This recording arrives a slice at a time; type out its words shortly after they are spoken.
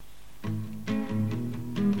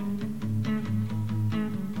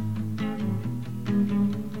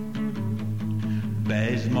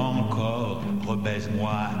Baise-moi encore,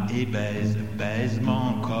 rebaise-moi et baise. Baise-moi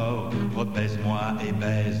encore, rebaise-moi et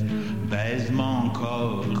baise. Baise-moi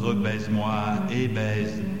encore, rebaise-moi et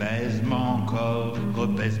baise. Baise-moi encore,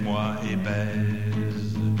 rebaise-moi et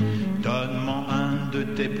baise. Donne-moi un de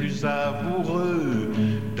tes plus amoureux.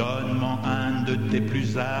 Donne-moi un de tes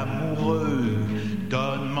plus amoureux.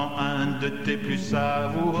 Donne-moi un de tes plus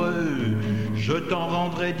savoureux. Je t'en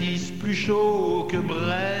rendrai 10 plus chauds que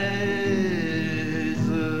braise.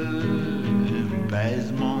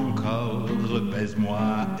 Baise-moi encore,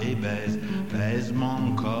 baise-moi et baise. Baise-moi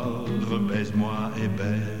encore, baise-moi et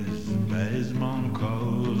baise. Baise-moi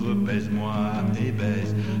encore, baise-moi et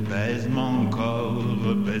baise. Baise-moi encore,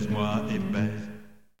 baise-moi et baise.